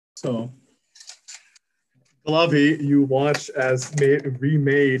So, Glovey, you watch as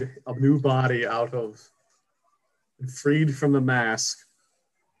remade a new body out of, freed from the mask,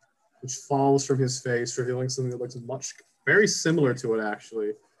 which falls from his face, revealing something that looks very similar to it,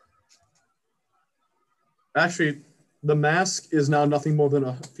 actually. Actually, the mask is now nothing more than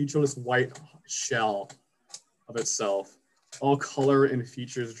a featureless white shell of itself. All color and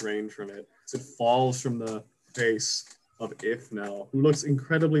features drained from it. So it falls from the face of Ifnel, who looks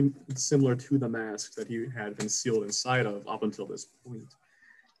incredibly similar to the mask that he had been sealed inside of up until this point.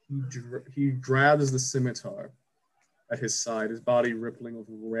 He grabs the scimitar at his side, his body rippling with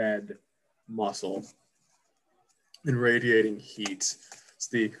red muscle and radiating heat. As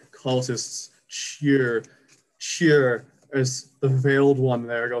the cultists cheer as the veiled one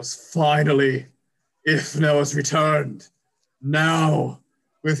there goes, "Finally, Ifnel has returned. Now,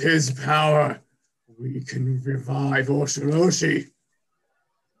 with his power, we can revive Oshiroshi."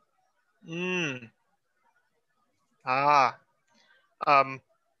 Ah. Can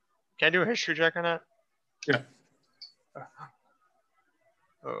I do a history check on that? Yeah.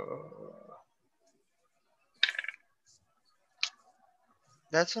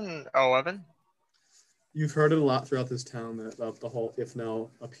 That's an 11. You've heard it a lot throughout this town that the whole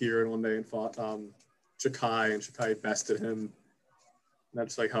Ifnel appeared one day and fought Shakai, and Shakai bested him. And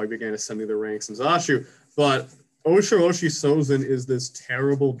that's like how he began ascending the ranks in Zashu. But Oshiroshi Sozin is this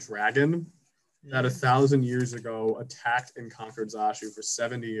terrible dragon that 1,000 years ago attacked and conquered Zashu for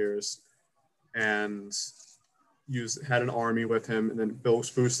 70 years and had an army with him, and then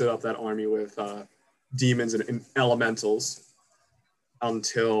boosted up that army with demons and elementals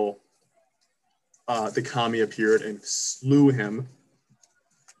until the kami appeared and slew him.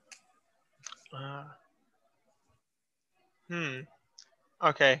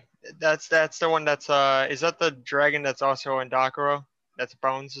 Okay, that's the one that's is that the dragon that's also in Dakaro? That's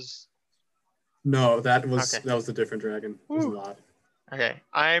Bones'? No, that was a different dragon. It was a lot. Okay,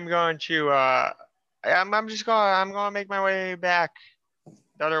 I'm going to I'm gonna make my way back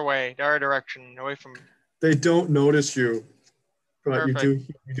the other way, the other direction, away from. They don't notice you, but Perfect. you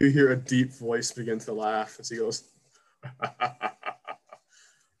do hear a deep voice begin to laugh as he goes,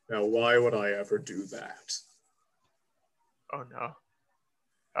 "Now, why would I ever do that?" Oh no.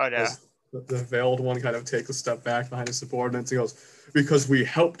 Oh no. As the veiled one kind of takes a step back behind his subordinates. He goes, "Because we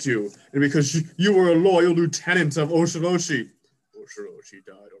helped you, and because you were a loyal lieutenant of Oshiroshi. Oshiroshi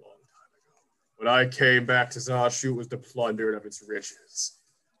died a long time ago. When I came back to Zashu, it was to plunder it of its riches,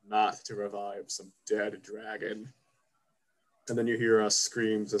 not to revive some dead dragon." And then you hear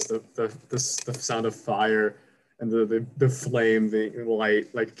screams as the sound of fire and the flame, the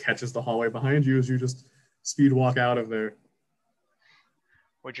light, like catches the hallway behind you as you just speed walk out of there.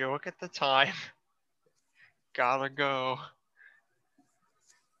 Would you look at the time? Gotta go.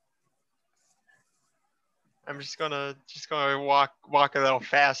 I'm just gonna walk a little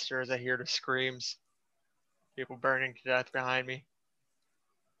faster as I hear the screams. People burning to death behind me.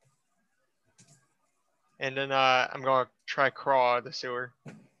 And then I'm gonna try crawl out of the sewer.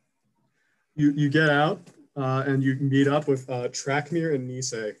 You get out and you meet up with Trakmir and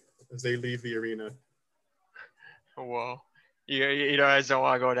Nisei as they leave the arena. Whoa. You guys don't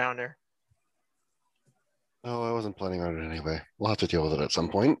want to go down there. Oh, I wasn't planning on it anyway. We'll have to deal with it at some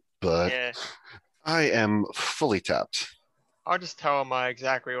point, but yeah. I am fully tapped. I'll just tell him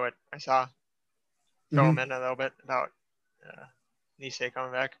exactly what I saw. Fill him in a little bit about Nisei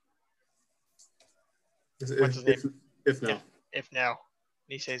coming back. What's his name? Ifnel. Ifnel.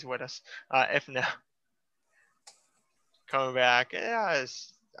 Nisei's with us. Ifnel. Coming back. Yeah,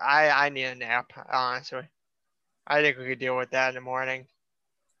 I need a nap, honestly. I think we could deal with that in the morning.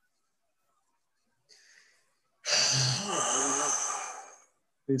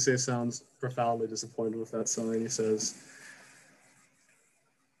 Nisei sounds profoundly disappointed with that sign. He says,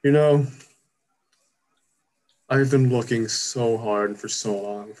 "You know, I've been looking so hard for so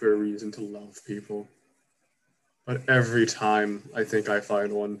long for a reason to love people. But every time I think I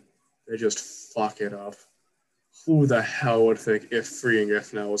find one, they just fuck it up. Who the hell would think if freeing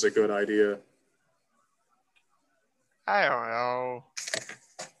Ifnel was a good idea?" I don't know.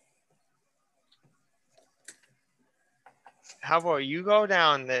 How about you go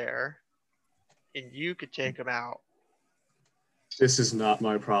down there and you could take him out? This is not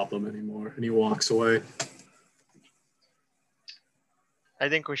my problem anymore. And he walks away. I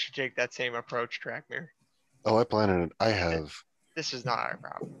think we should take that same approach, Trakmir. Oh, I plan on it. I have. This is not our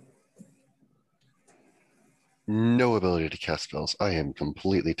problem. No ability to cast spells. I am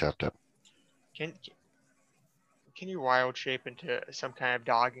completely tapped up. Can you wild shape into some kind of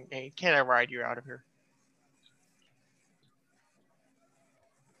dog? And can I ride you out of here?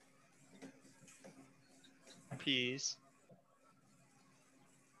 peas.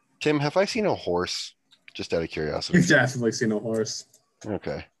 Tim, have I seen a horse? Just out of curiosity. You've definitely seen a horse.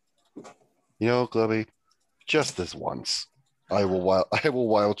 Okay. You know, Glubby, just this once, I will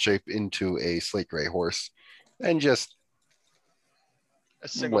wild shape into a slate gray horse, and just A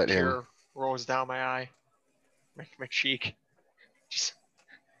single let him. tear rolls down my eye, my cheek. Just,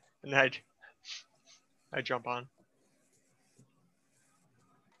 and I jump on.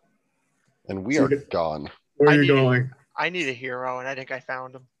 And we So are gone. Where are I you need going? I need a hero, and I think I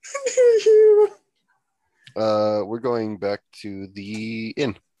found him. We're going back to the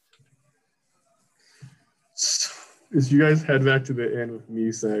inn. As you guys head back to the inn with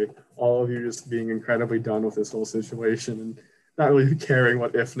me, say, all of you just being incredibly done with this whole situation and not really caring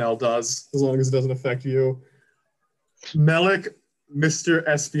what Ifnel does, as long as it doesn't affect you. Melech, Mr.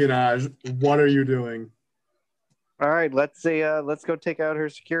 Espionage, what are you doing? All right, let's go take out her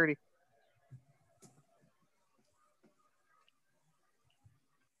security.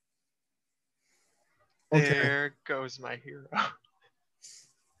 Okay. There goes my hero.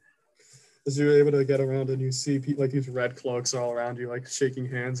 As you're able to get around and you see people like these red cloaks all around you, like shaking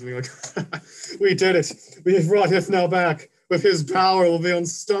hands and being like, we did it. We have brought Ifnel back. With his power, we'll be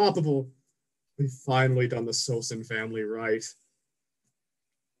unstoppable. We've finally done the Sosin family right. Is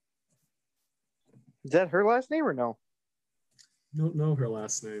that her last name or no? Don't know her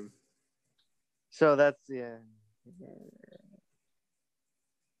last name. So that's yeah.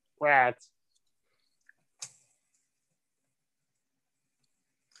 Rats.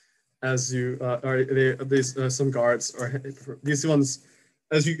 As you some guards are these ones,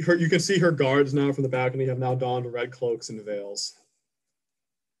 as you can see her guards now from the back, and they have now donned red cloaks and veils.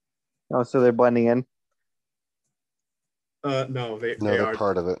 Oh, so they're blending in. No, they They're are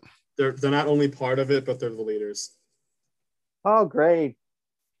part of it. they're not only part of it, but they're the leaders. Oh, great.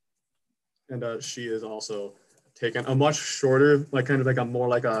 And she is also taken a much shorter, like kind of like a more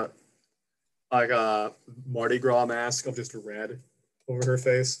like a Mardi Gras mask of just red over her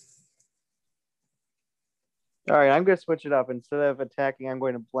face. All right, I'm going to switch it up. Instead of attacking, I'm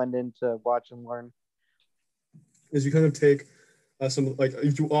going to blend into watch and learn. As you kind of take some, like,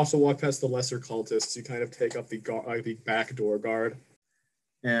 if you also walk past the lesser cultists, you kind of take up the back door guard,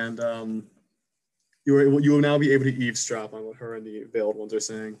 and you will now be able to eavesdrop on what her and the veiled ones are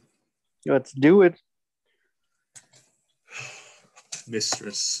saying. Let's do it.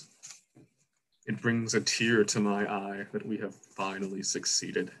 Mistress, it brings a tear to my eye that we have finally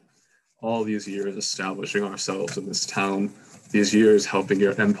succeeded. All these years establishing ourselves in this town, these years helping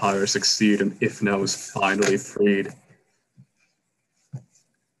your empire succeed, and Ifnel is finally freed.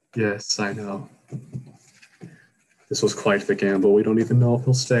 Yes, I know. This was quite the gamble. We don't even know if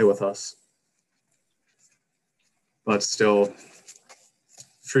he'll stay with us. But still,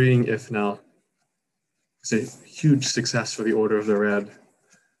 freeing Ifnel is a huge success for the Order of the Red.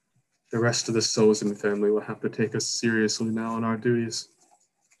 The rest of the Sozin family will have to take us seriously now in our duties.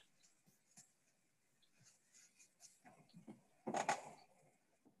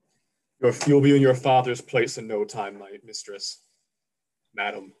 You'll be in your father's place in no time, my mistress.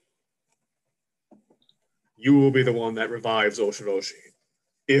 Madam. You will be the one that revives Oshiroshi.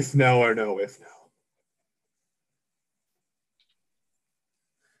 Ifnel or no Ifnel.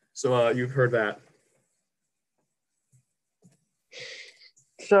 So you've heard that.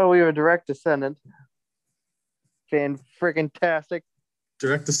 So we have a direct descendant. Fan-friggin-tastic.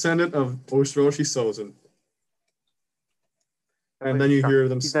 Direct descendant of Oshiroshi Sozin. And then you hear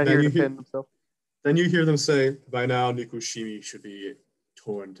them. Then you hear them say, "By now, Nikushimi should be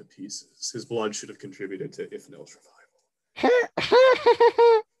torn to pieces. His blood should have contributed to Ifnel's revival."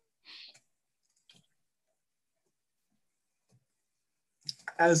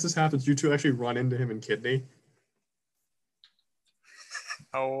 As this happens, you two actually run into him in Kidney.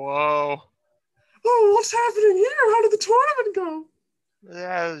 Oh, whoa. Oh, what's happening here? How did the tournament go?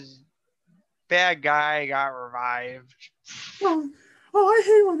 Yeah, bad guy got revived. Oh, I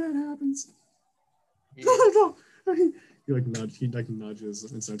hate when that happens. Yeah. He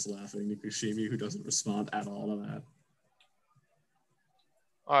nudges and starts laughing. Nikushimi, who doesn't respond at all to that.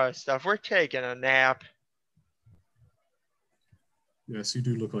 All right, stuff. We're taking a nap. Yes, you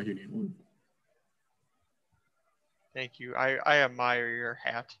do look like you need one. Thank you. I admire your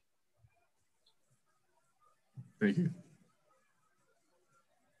hat. Thank you.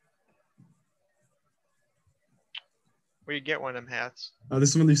 Where you get one of them hats? This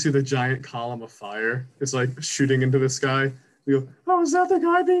is when you see the giant column of fire. It's like shooting into the sky. You go, oh, is that the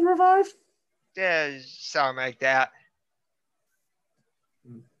guy being revived? Yeah, something like that.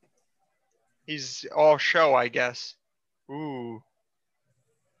 He's all show, I guess. Ooh.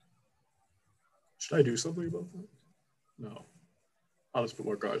 Should I do something about that? No. I'll just put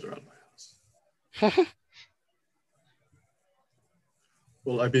more guards around my house.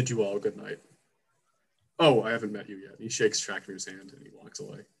 Well, I bid you all good night. Oh, I haven't met you yet. He shakes Tractor's hand and he walks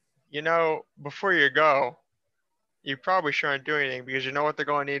away. You know, before you go, you probably shouldn't do anything because you know what they're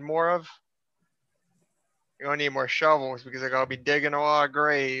going to need more of? You're going to need more shovels because they're going to be digging a lot of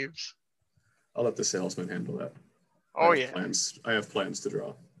graves. I'll let the salesman handle that. Oh, I yeah. have plans to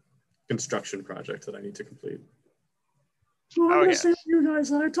draw. Construction project that I need to complete. So I'm Oh, gonna yes. say to you guys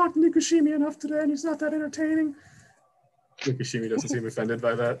that I talked to Nikushimi enough today, and he's not that entertaining. Nikushimi doesn't seem offended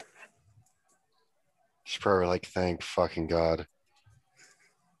by that. She's probably like, thank fucking God.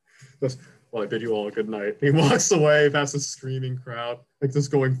 Well, I bid you all a good night. He walks away past a screaming crowd, like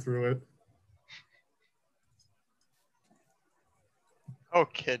just going through it. Oh,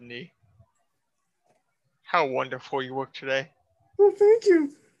 Kidney. How wonderful you look today. Oh, thank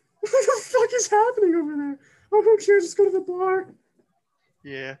you. What the fuck is happening over there? Oh, who cares? Just go to the bar.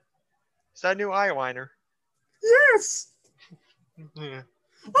 Yeah. Is that new eyeliner? Yes. Yeah.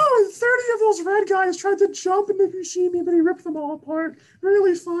 Oh, and 30 of those red guys tried to jump at Nikushimi, but he ripped them all apart.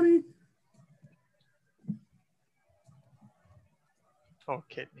 Really funny. Oh,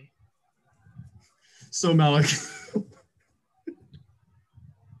 Kidney. So Melech.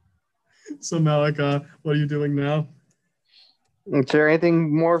 What are you doing now? Is there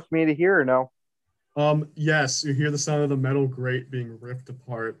anything more for me to hear or no? Yes, you hear the sound of the metal grate being ripped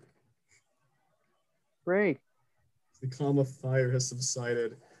apart. Great. The calm of fire has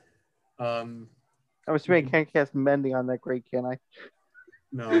subsided. I'm assuming I can't cast mending on that grate, can I?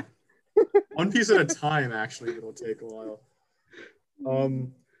 No. One piece at a time, actually, it'll take a while.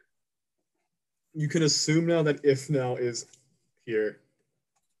 You can assume now that Ifnel is here.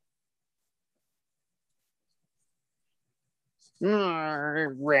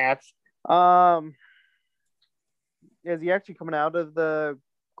 Rats. Is he actually coming out of the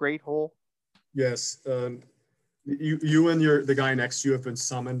great hole? Yes. You and the guy next to you have been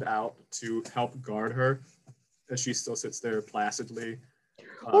summoned out to help guard her as she still sits there placidly.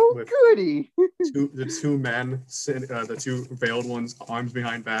 With Goody! the two men, the two veiled ones, arms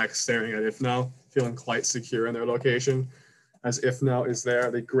behind back, staring at Ifnel, feeling quite secure in their location. As Ifnel is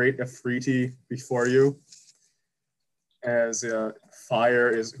there, the great Afriti before you, as fire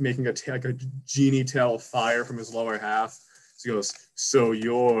is making like a genie tail of fire from his lower half. So he goes, so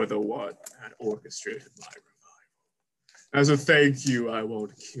you're the one that orchestrated my revival. As a thank you, I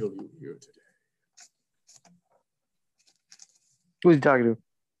won't kill you here today. Who's he talking to?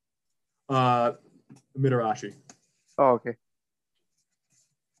 Mitarashi. Oh, okay.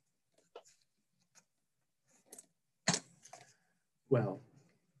 Well,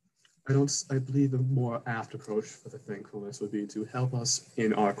 I believe the more apt approach for the thankfulness would be to help us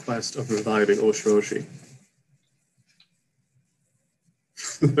in our quest of reviving Oshiroshi.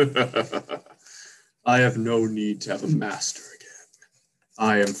 I have no need to have a master again.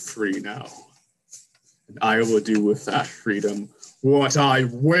 I am free now. And I will do with that freedom what I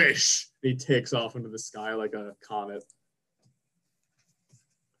wish. He takes off into the sky like a comet.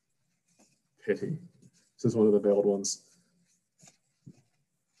 Pity. This is one of the veiled ones.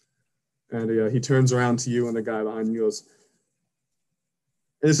 And he turns around to you and the guy behind you goes,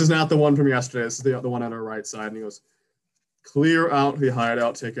 this is not the one from yesterday. This is the one on our right side. And he goes, clear out the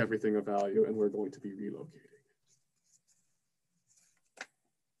hideout, take everything of value, and we're going to be relocating.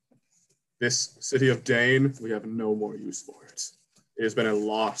 This city of Dane, we have no more use for it. It has been a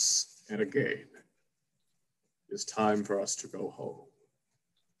loss and a gain. It's time for us to go home.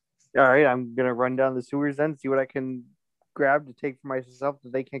 All right, I'm going to run down the sewers then, see what I can grab to take for myself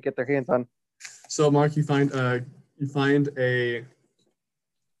that they can't get their hands on. So, Mark, you find a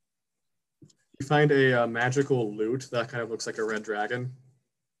magical loot that kind of looks like a red dragon.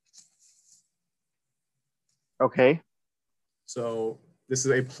 Okay. So this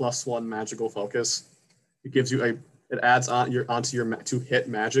is a +1 magical focus. It gives you it adds onto your to hit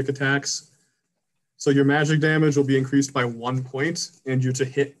magic attacks. So your magic damage will be increased by 1 point, and your to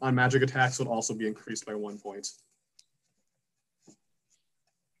hit on magic attacks will also be increased by 1 point.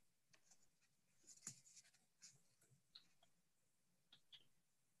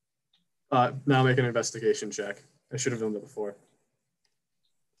 Now make an investigation check. I should have done that before.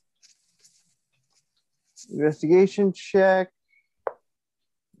 Investigation check.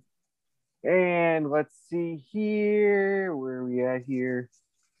 And let's see here. Where are we at here?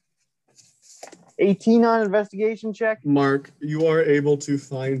 18 on investigation check. Mark, you are able to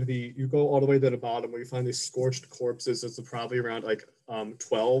find you go all the way to the bottom where you find these scorched corpses. It's probably around like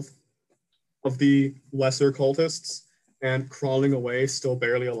 12 of the lesser cultists. and crawling away, still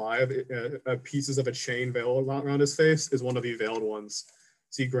barely alive, pieces of a chain veil around his face is one of the veiled ones.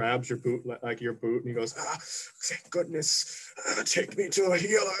 So he grabs your boot, like your boot, and he goes, thank goodness, take me to a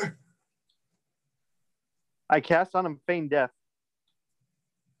healer. I cast on him feign death.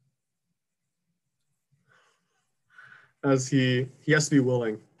 As he has to be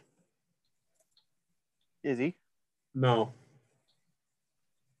willing. Is he? No.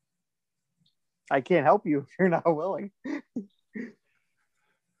 I can't help you if you're not willing.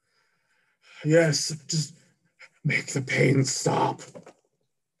 Yes, just make the pain stop.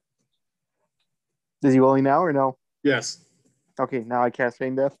 Is he willing now or no? Yes. Okay, now I cast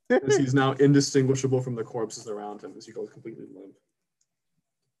feign death. As he's now indistinguishable from the corpses around him as he goes completely limp.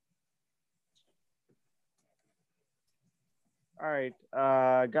 All right,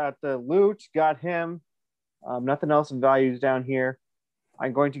 got the loot, got him. Nothing else of value is down here.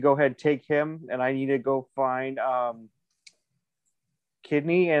 I'm going to go ahead and take him, and I need to go find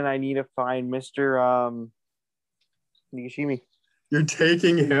Kidney, and I need to find Mr. Nigashimi. You're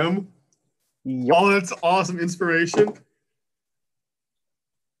taking him? Yep. Oh, that's awesome. Inspiration.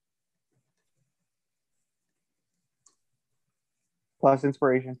 Plus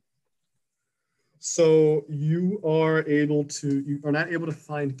inspiration. So you are not able to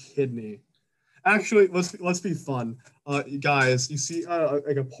find Kidney. Actually, let's be fun. Guys, you see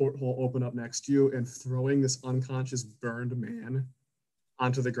like a porthole open up next to you, and throwing this unconscious burned man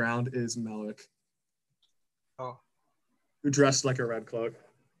onto the ground is Melech. Oh. Who dressed like a red cloak.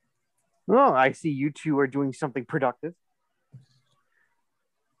 Oh, I see you two are doing something productive.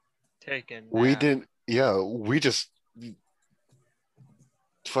 Taken. We didn't. Yeah, we just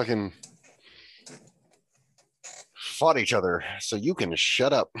fucking fought each other. So you can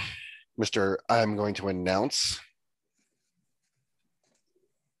shut up, Mister. I'm going to announce.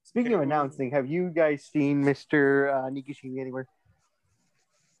 Speaking of announcing, have you guys seen Mr. Nigashimi anywhere?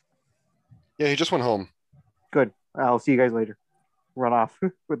 Yeah, he just went home. Good. I'll see you guys later. Run off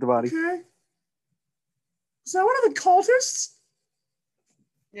with the body. Okay. Is that one of the cultists?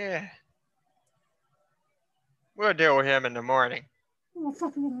 Yeah. We'll deal with him in the morning. Oh,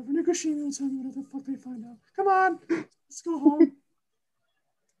 fucking whatever. Nikushimi will tell me whatever the fuck they find out. Come on. Let's go home.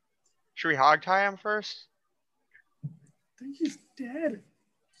 Should we hog tie him first? I think he's dead.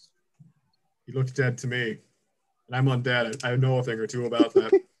 He looks dead to me. And I'm undead. I know a thing or two about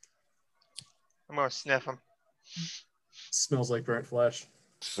that. I'm gonna sniff him. Smells like burnt flesh.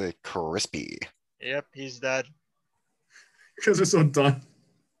 Say crispy. Yep, he's dead. Because we're so done.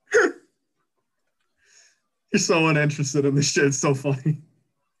 You're so uninterested in this shit. It's so funny.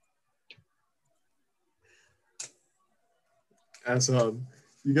 As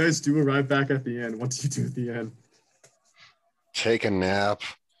you guys do arrive back at the end. What do you do at the end? Take a nap.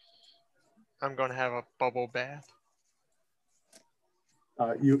 I'm gonna have a bubble bath.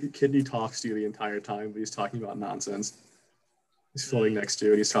 Kidney talks to you the entire time, but he's talking about nonsense. He's floating next to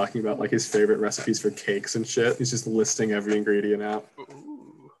you, and he's talking about like his favorite recipes for cakes and shit. He's just listing every ingredient out.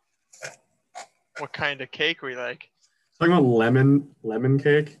 Ooh. What kind of cake we like? Talking about lemon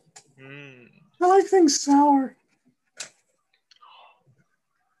cake. Mm, I like things sour.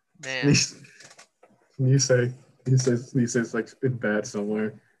 man. He says like in bed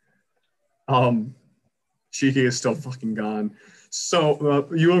somewhere. Shiki is still fucking gone. So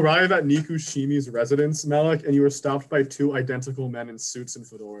you arrive at Nikushimi's residence, Melech, and you are stopped by two identical men in suits and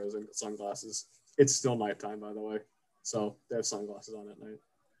fedoras and sunglasses. It's still nighttime, by the way, so they have sunglasses on at night.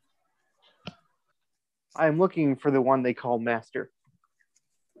 I'm looking for the one they call Master.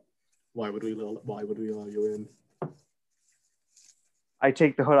 Why would we allow you in? I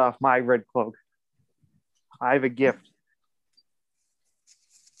take the hood off my red cloak. I have a gift.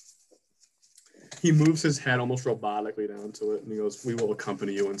 He moves his head almost robotically down to it, and he goes, "We will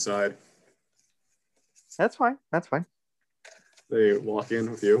accompany you inside." That's fine. That's fine. They walk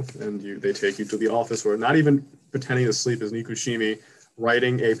in with you, and they take you to the office where, not even pretending to sleep, is Nikushimi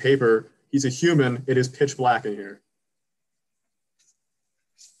writing a paper. He's a human. It is pitch black in here.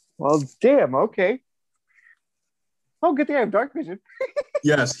 Well, damn. Okay. Oh, good thing I have dark vision.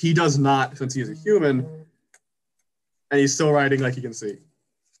 Yes, he does not, since he is a human, and he's still writing like he can see.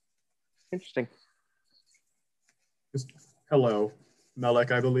 Interesting. Hello,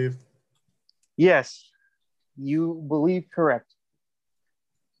 Melech, I believe. Yes, you believe correct.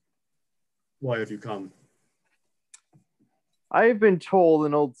 Why have you come? I have been told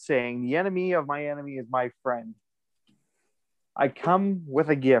an old saying, the enemy of my enemy is my friend. I come with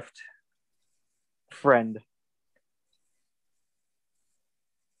a gift, friend.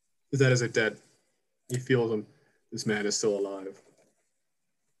 Is it dead? He feels him. This man is still alive.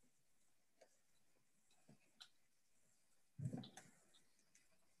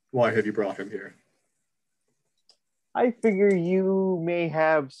 Why have you brought him here? I figure you may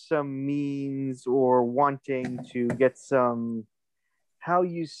have some means or wanting to get some, how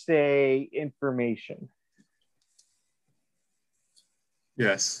you say, information.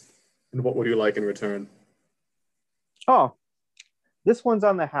 Yes. And what would you like in return? Oh, this one's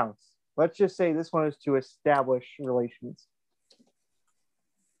on the house. Let's just say this one is to establish relations.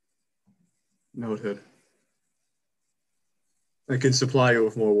 Noted. I can supply you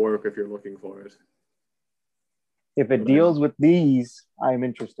with more work if you're looking for it. If it deals with these, I'm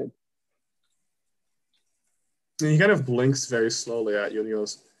interested. And he kind of blinks very slowly at you and he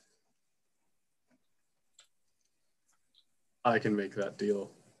goes, I can make that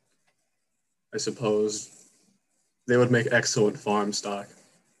deal. I suppose they would make excellent farm stock.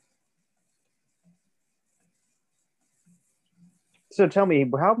 So tell me,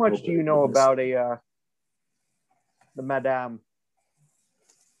 how much do you know about the Madame?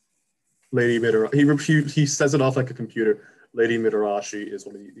 Lady Mitarashi, he says it off like a computer. Lady Mitarashi is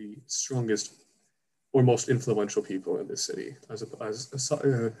one of the strongest or most influential people in this city.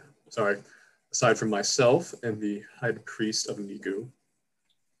 Aside from myself and the high priest of Nigu,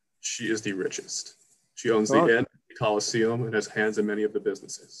 she is the richest. She owns the inn, the Colosseum, and has hands in many of the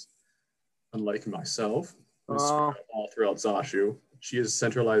businesses. Unlike myself, who's spread out all throughout Zashu, she is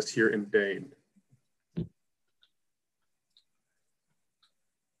centralized here in Dane.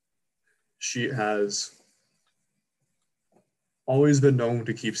 She has always been known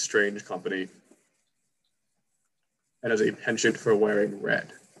to keep strange company and has a penchant for wearing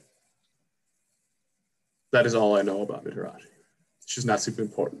red. That is all I know about Mitarashi. She's not super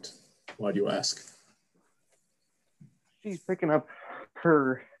important. Why do you ask? She's picking up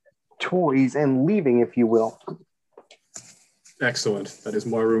her toys and leaving, if you will. Excellent. That is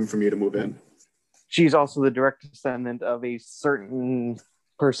more room for me to move in. She's also the direct descendant of a certain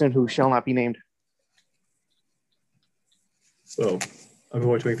person who shall not be named. So, I'm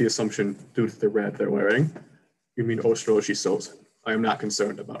going to make the assumption, due to the red they're wearing, you mean Ostroshi Sozen. I am not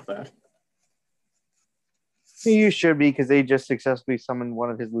concerned about that. You should be, because they just successfully summoned one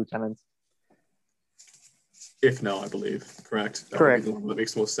of his lieutenants. Ifnel, I believe. Correct? Correct. Would be the one that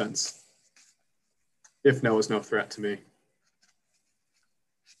makes most sense. Ifnel is no threat to me.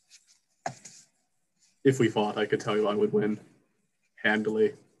 If we fought, I could tell you I would win.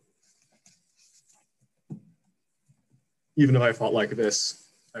 Handily. Even if I fought like this,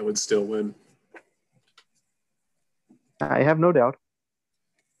 I would still win. I have no doubt.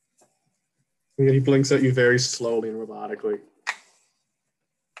 And he blinks at you very slowly and robotically.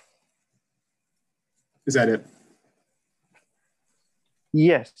 Is that it?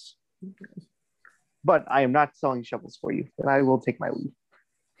 Yes. But I am not selling shovels for you, and I will take my leave.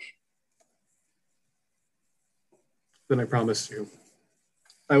 Then I promise you,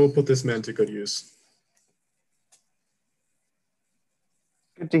 I will put this man to good use.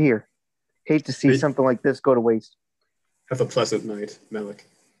 Good to hear. Hate to see something like this go to waste. Have a pleasant night, Melech.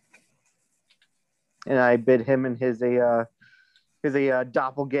 And I bid him and his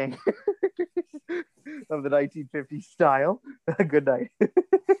doppelganger of the 1950s style. Good night.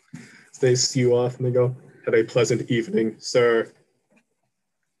 They see you off and they go, have a pleasant evening, sir.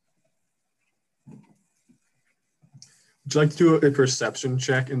 Would you like to do a perception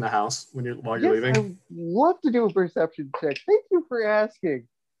check in the house while you're leaving? I would love to do a perception check. Thank you for asking.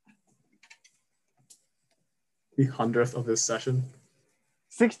 The 100th of this session.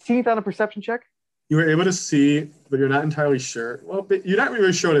 16th on a perception check? You were able to see, but you're not entirely sure. Well, you're not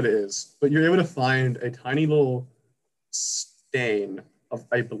really sure what it is, but you're able to find a tiny little stain of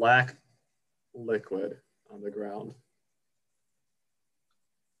a black liquid on the ground.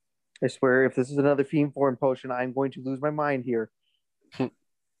 I swear, if this is another fiend form potion, I'm going to lose my mind here.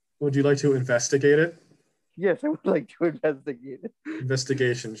 Would you like to investigate it? Yes, I would like to investigate it.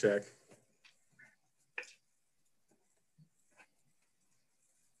 Investigation check.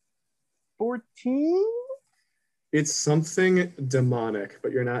 14? It's something demonic,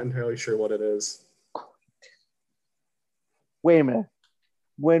 but you're not entirely sure what it is. Wait a minute.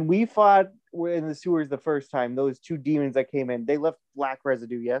 When we fought in the sewers the first time, those two demons that came in, they left black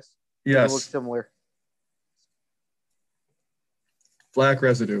residue, yes? Yes. They look similar. Black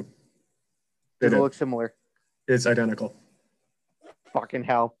residue. They look similar. It's identical. Fucking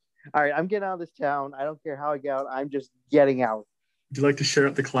hell. All right, I'm getting out of this town. I don't care how I get out. I'm just getting out. Would you like to share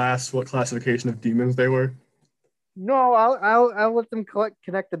with the class what classification of demons they were? No, I'll let them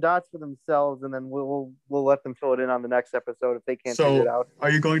connect the dots for themselves, and then we'll let them fill it in on the next episode if they can't figure it out.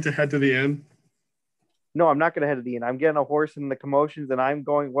 Are you going to head to the inn? No, I'm not going to head to the inn. I'm getting a horse in the commotions, and I'm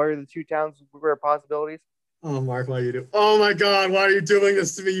going. What are the two towns? What are possibilities? Oh, Mark, why are you doing? Oh my God, why are you doing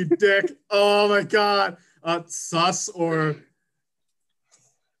this to me, you dick? Oh my God. Sus or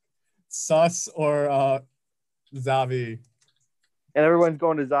Zavi. And everyone's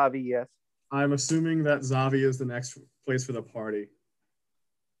going to Zavi, yes. I'm assuming that Zavi is the next place for the party.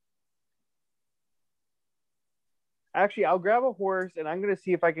 Actually, I'll grab a horse and I'm going to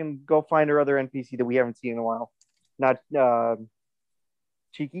see if I can go find our other NPC that we haven't seen in a while. Not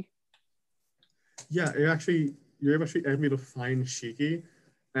Cheeky. Yeah, you're actually able to find Shiki,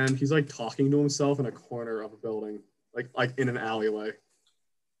 and he's like talking to himself in a corner of a building, like in an alleyway.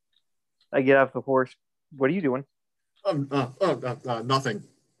 I get off the horse. What are you doing? Nothing.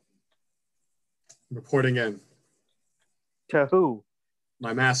 Reporting in. To who?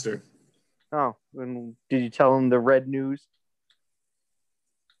 My master. Oh, and did you tell him the red news?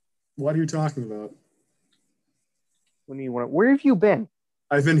 What are you talking about? When you want? Where have you been?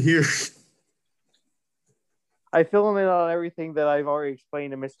 I've been here. I fill him in on everything that I've already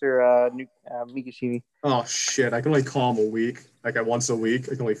explained to Mr. Mikashimi. Oh shit! I can only call him a week, like once a week.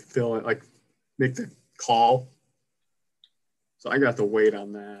 I can only fill it, like make the call. So I got to wait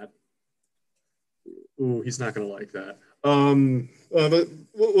on that. Ooh, he's not gonna like that. But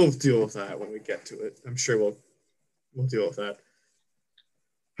we'll deal with that when we get to it. I'm sure we'll deal with that.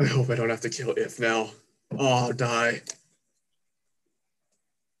 I hope I don't have to kill Ifnel. Oh, I'll die.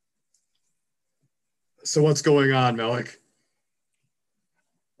 So what's going on, Melech?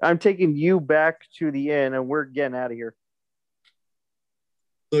 I'm taking you back to the inn, and we're getting out of here.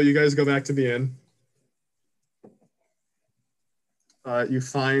 So you guys go back to the inn. You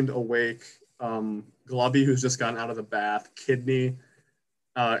find awake Glubby, who's just gotten out of the bath, Kidney,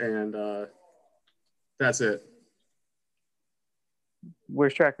 and that's it.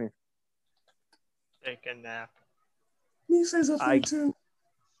 Where's Trackman? Take a nap. Me says something too.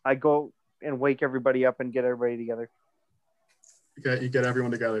 I go and wake everybody up and get everybody together. You get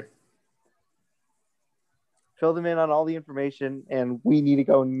everyone together. Fill them in on all the information, and we need to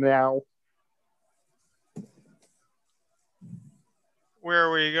go now. Where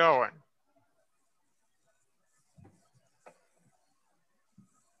are we going?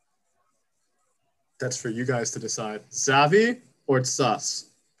 That's for you guys to decide. Zavi or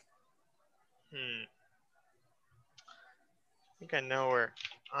Sus? I think I know where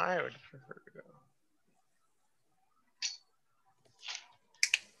I would prefer to go.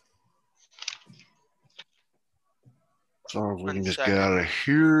 As long as we can 1 just second. get out of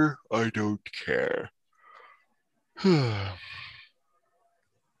here, I don't care.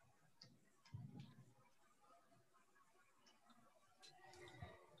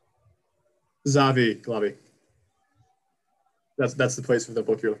 Zavi, Glubby. That's the place for the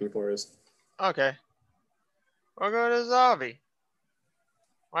book you're looking for is. Okay. We'll go to Zavi.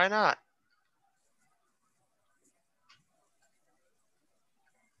 Why not?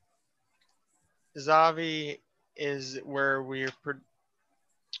 Zavi is where we're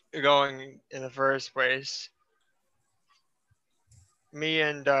going in the first place. Me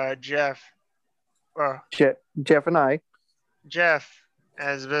and Jeff, Jeff and I. Jeff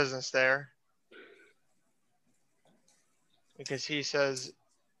has business there because he says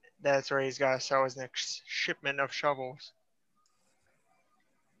that's where he's got to sell his next shipment of shovels.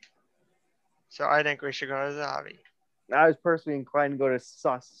 So I think we should go to Zavi. I was personally inclined to go to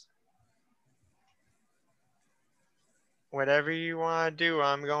Sus. Whatever you want to do,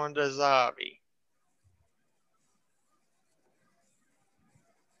 I'm going to Zavi.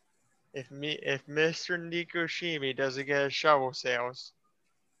 If Mr. Nikoshimi doesn't get his shovel sales,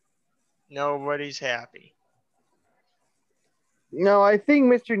 nobody's happy. No, I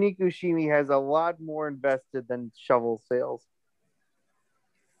think Mr. Nikushimi has a lot more invested than shovel sales.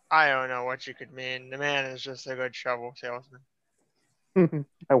 I don't know what you could mean. The man is just a good shovel salesman.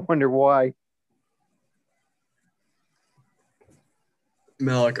 I wonder why.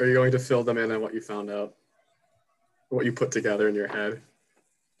 Melech, are you going to fill them in on what you found out? What you put together in your head?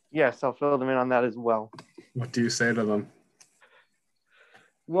 Yes, I'll fill them in on that as well. What do you say to them?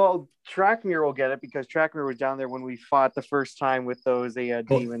 Well, Trackmere will get it because Trackmere was down there when we fought the first time with those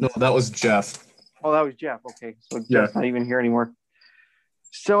demons. No, that was Jeff. Oh, that was Jeff. Okay, so Jeff's Yeah. not even here anymore.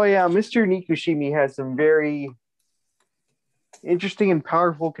 So yeah, Mr. Nikushimi has some very interesting and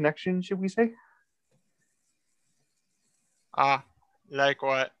powerful connections, should we say? Like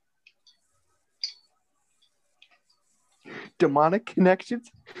what? Demonic connections?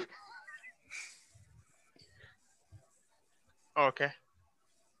 Okay.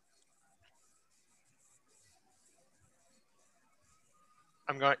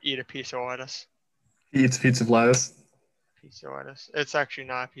 I'm going to eat a piece of lettuce. He eats of lettuce. Piece of lettuce. It's actually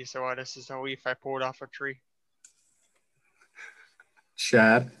not a piece of lettuce. It's a leaf I pulled off a tree.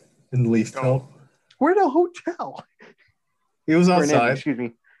 Chad in leaf Go. coat. We're in a hotel. He was Or an inn, outside. excuse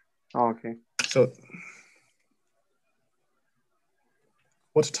me. Oh, okay. So,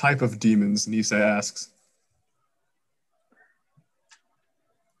 what type of demons? Nisa asks.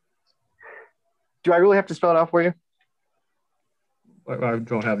 Do I really have to spell it out for you? I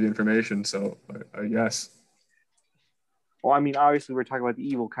don't have the information, so I guess. Well, I mean, obviously we're talking about the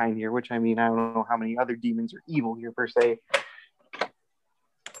evil kind here, which I mean, I don't know how many other demons are evil here per se.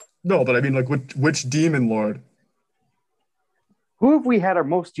 No, but I mean, like, which demon lord? Who have we had our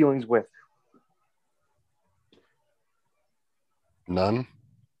most dealings with? None.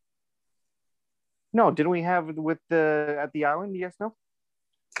 No, didn't we have with the at the island? Yes, no.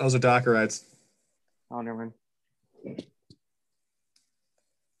 Those are Dakarites. Oh, never mind.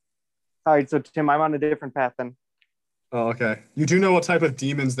 All right, so Tim, I'm on a different path then. Oh, okay. You do know what type of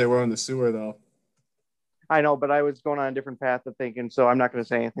demons they were in the sewer, though. I know, but I was going on a different path of thinking, so I'm not going to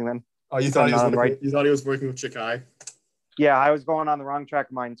say anything then. Oh, you I'm thought he was not on the working, right. you thought he was working with Chikai? Yeah, I was going on the wrong track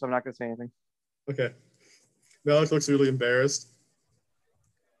of mine, so I'm not going to say anything. Okay. Melech looks really embarrassed.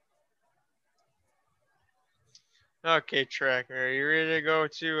 Okay, Tracker, are you ready to go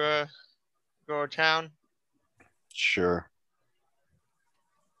to town? Sure.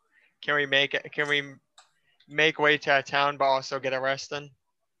 Can we make way to a town but also get arrested?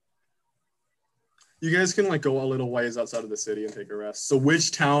 You guys can like go a little ways outside of the city and take a rest. So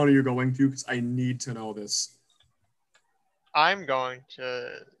which town are you going to? Because I need to know this. I'm going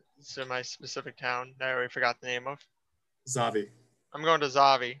to my specific town that I already forgot the name of. Zavi. I'm going to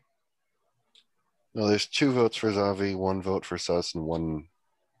Zavi. No, there's 2 votes for Zavi, 1 vote for Sus, and 1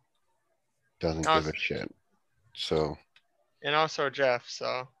 doesn't Oh, give a shit. So, and also Jeff,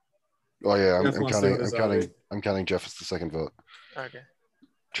 so oh yeah, Jeff wants to go to Zavi. I'm counting Jeff as the second vote. okay.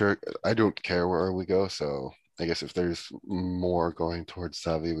 Sure, I don't care where we go, so I guess if there's more going towards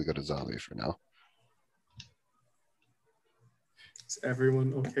Zavi, we go to Zavi for now. Is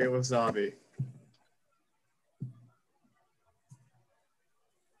everyone okay with Zavi?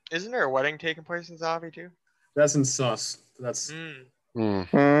 Isn't there a wedding taking place in Zavi too? That's in Sus. That's Hmm.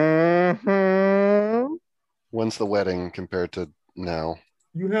 Mm-hmm. When's the wedding compared to now?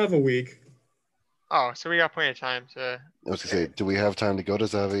 you have a week. Oh, so we got plenty of time to. I was gonna say, do we have time to go to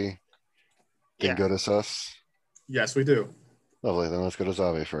Zavi, then Yeah. go to Sus? Yes, we do. Lovely, then let's go to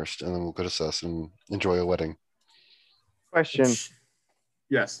Zavi first, and then we'll go to Sus and enjoy a wedding. Question.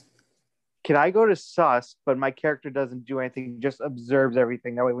 Yes. Can I go to Sus, but my character doesn't do anything, just observes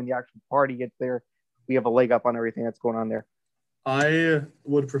everything? That way when the actual party gets there, we have a leg up on everything that's going on there. I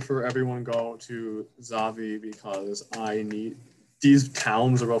would prefer everyone go to Zavi because these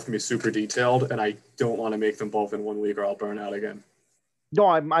towns are both gonna be super detailed, and I don't want to make them both in 1 week or I'll burn out again. No,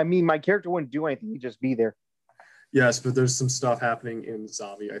 I mean, my character wouldn't do anything. He'd just be there. Yes, but there's some stuff happening in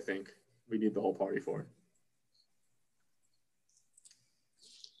Zavi. I think we need the whole party for.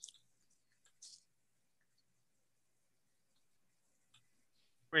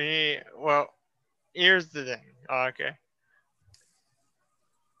 Well, here's the thing. Okay.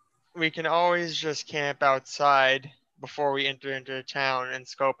 We can always just camp outside before we enter into the town and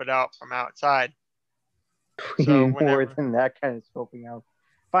scope it out from outside. So More whenever, than that kind of scoping out.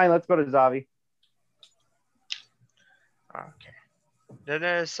 Fine, let's go to Zavi. okay. Then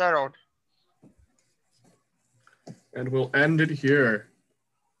it is settled. And we'll end it here.